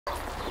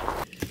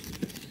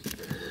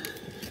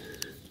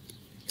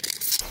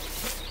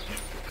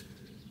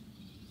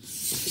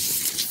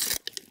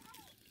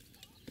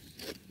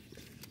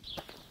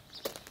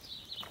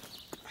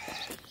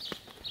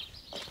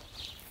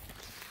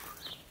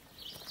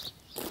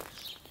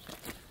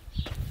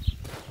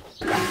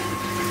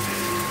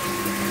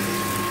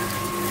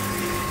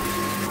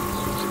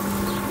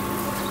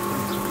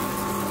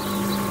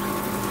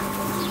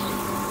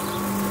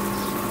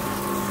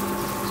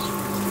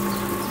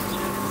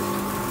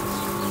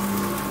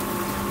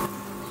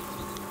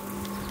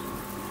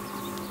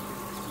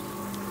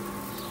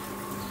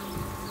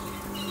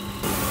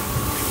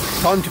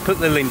Time to put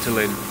the lintel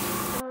in.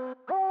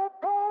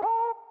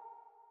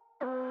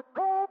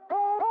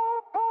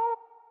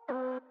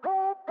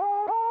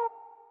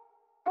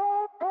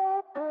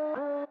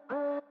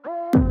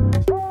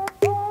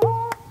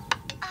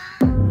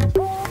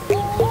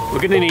 We're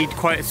going to need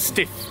quite a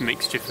stiff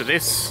mixture for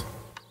this.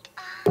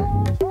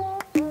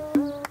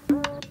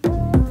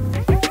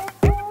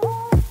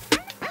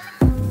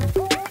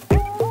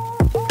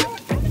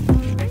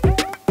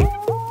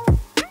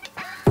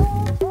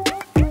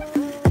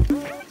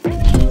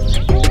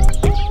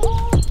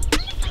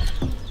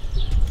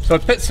 So I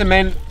put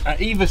cement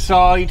at either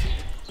side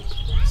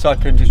so I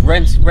can just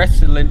rest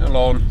the lintel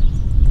on,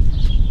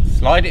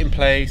 slide it in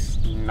place,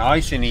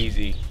 nice and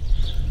easy.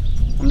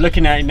 I'm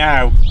looking at it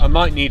now, I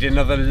might need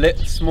another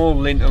small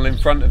lintel in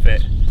front of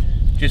it,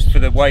 just for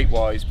the weight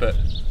wise, but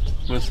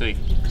we'll see.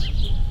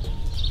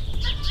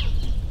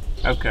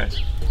 Okay.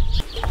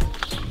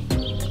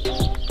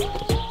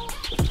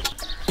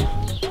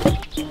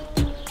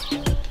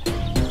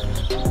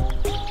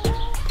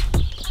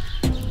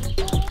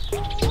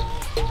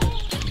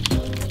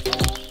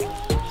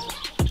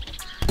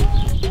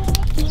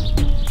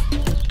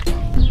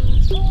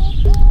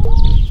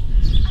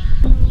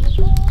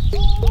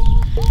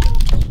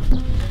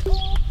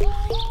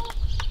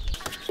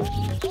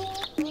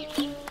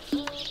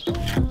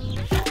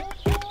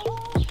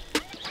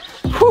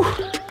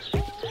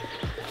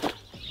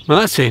 Well,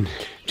 that's in.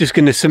 Just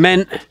going to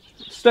cement,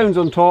 stones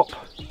on top,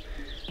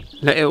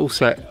 let it all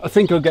set. I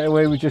think I'll get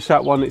away with just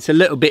that one. It's a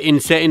little bit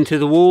inset into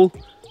the wall.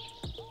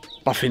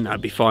 I think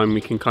that'd be fine. We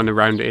can kind of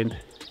round it in.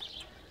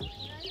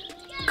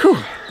 Cool.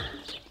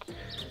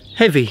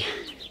 Heavy.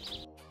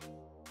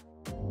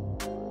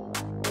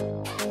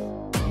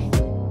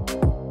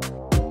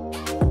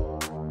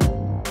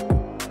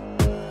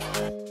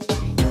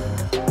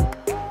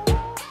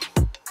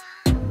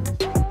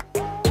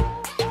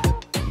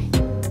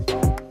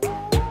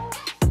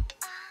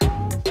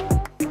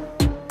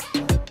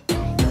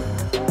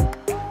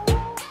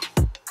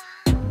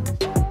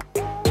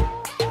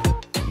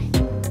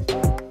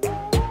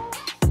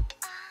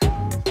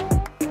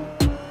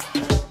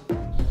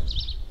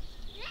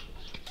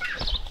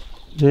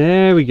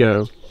 There we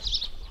go.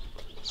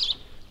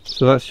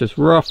 So that's just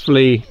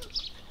roughly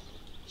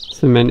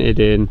cemented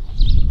in.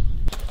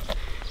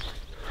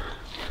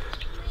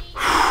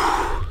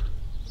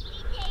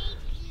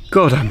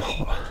 God, I'm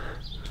hot.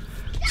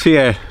 So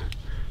yeah,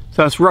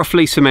 so that's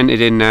roughly cemented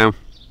in now.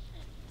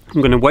 I'm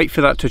going to wait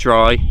for that to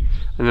dry,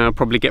 and then I'll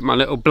probably get my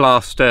little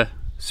blaster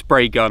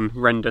spray gun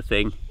render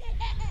thing,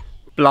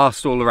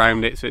 blast all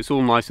around it so it's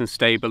all nice and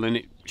stable and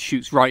it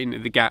shoots right into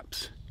the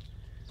gaps.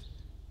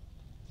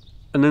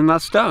 And then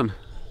that's done.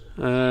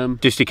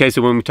 Just in case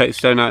of when we take the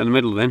stone out in the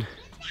middle then.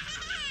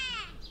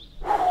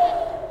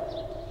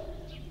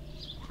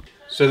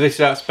 So this is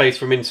that space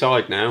from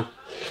inside now.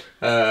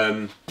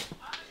 So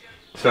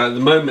at the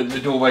moment the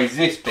doorway's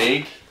this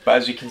big, but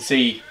as you can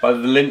see by the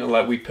lintel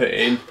that we put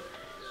in,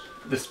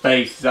 the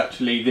space is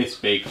actually this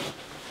big.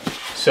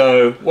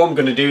 So what I'm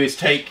going to do is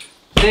take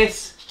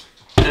this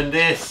and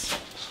this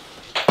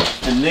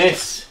and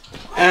this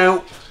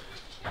out,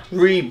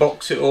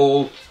 rebox it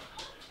all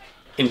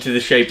into the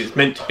shape it's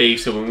meant to be,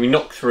 so when we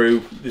knock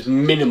through there's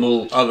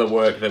minimal other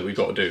work that we've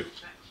got to do.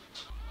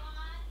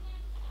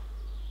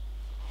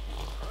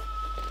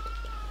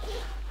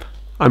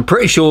 I'm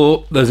pretty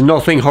sure there's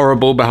nothing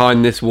horrible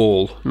behind this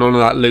wall, none of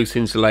that loose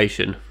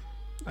insulation.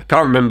 I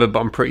can't remember,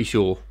 but I'm pretty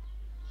sure.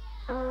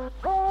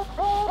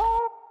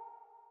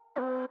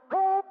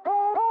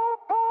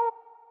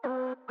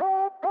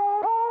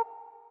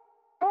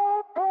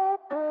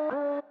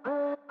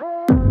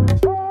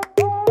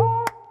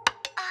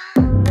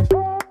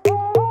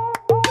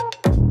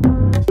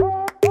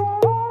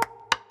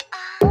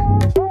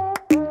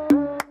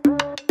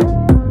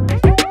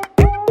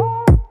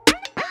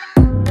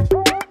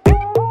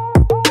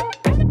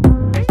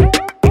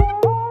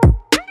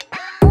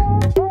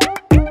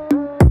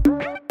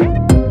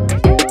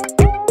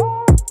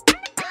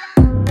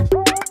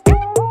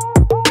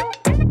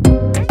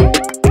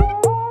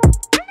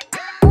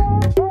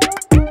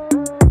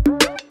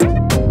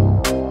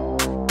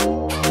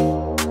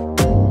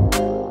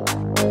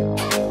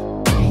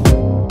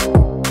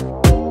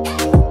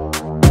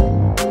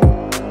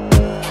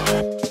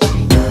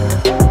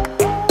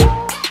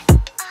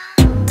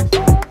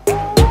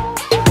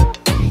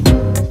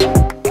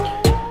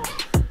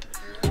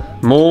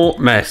 More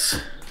mess.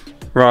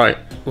 Right,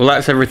 well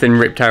that's everything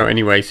ripped out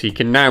anyway, so you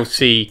can now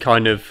see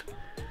kind of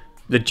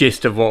the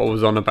gist of what I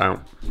was on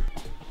about.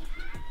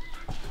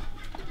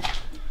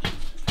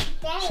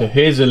 So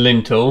here's a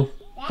lintel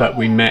that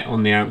we met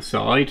on the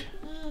outside.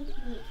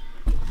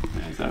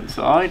 There's that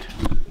side.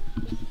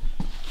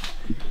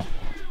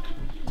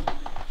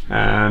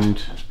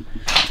 And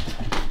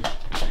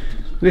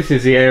this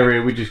is the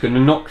area we're just going to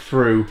knock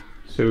through.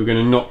 So we're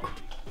going to knock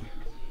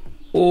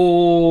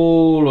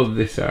all of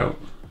this out.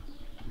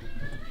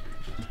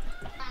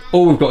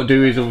 All we've got to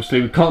do is,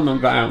 obviously we can't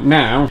knock that out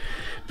now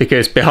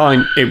because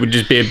behind it would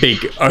just be a big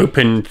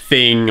open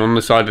thing on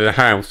the side of the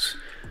house.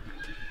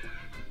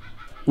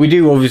 we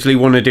do obviously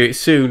want to do it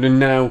soon, and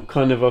now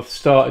kind of I've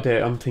started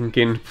it, I'm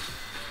thinking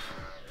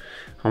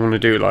I want to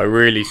do it like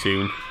really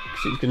soon,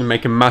 because it's going to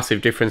make a massive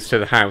difference to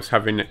the house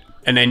having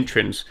an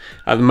entrance.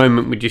 At the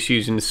moment we're just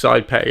using the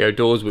side patio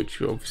doors,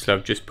 which obviously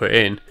I've just put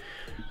in,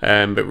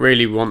 but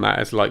really we want that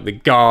as like the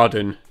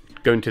garden,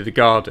 going to the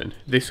garden.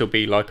 This will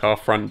be like our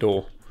front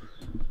door.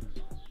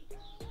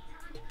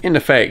 In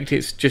effect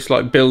it's just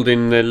like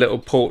building the little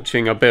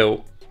porching I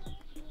built,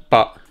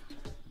 but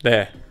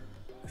there,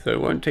 so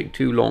it won't take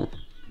too long.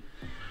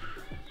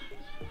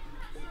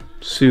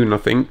 Soon I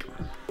think.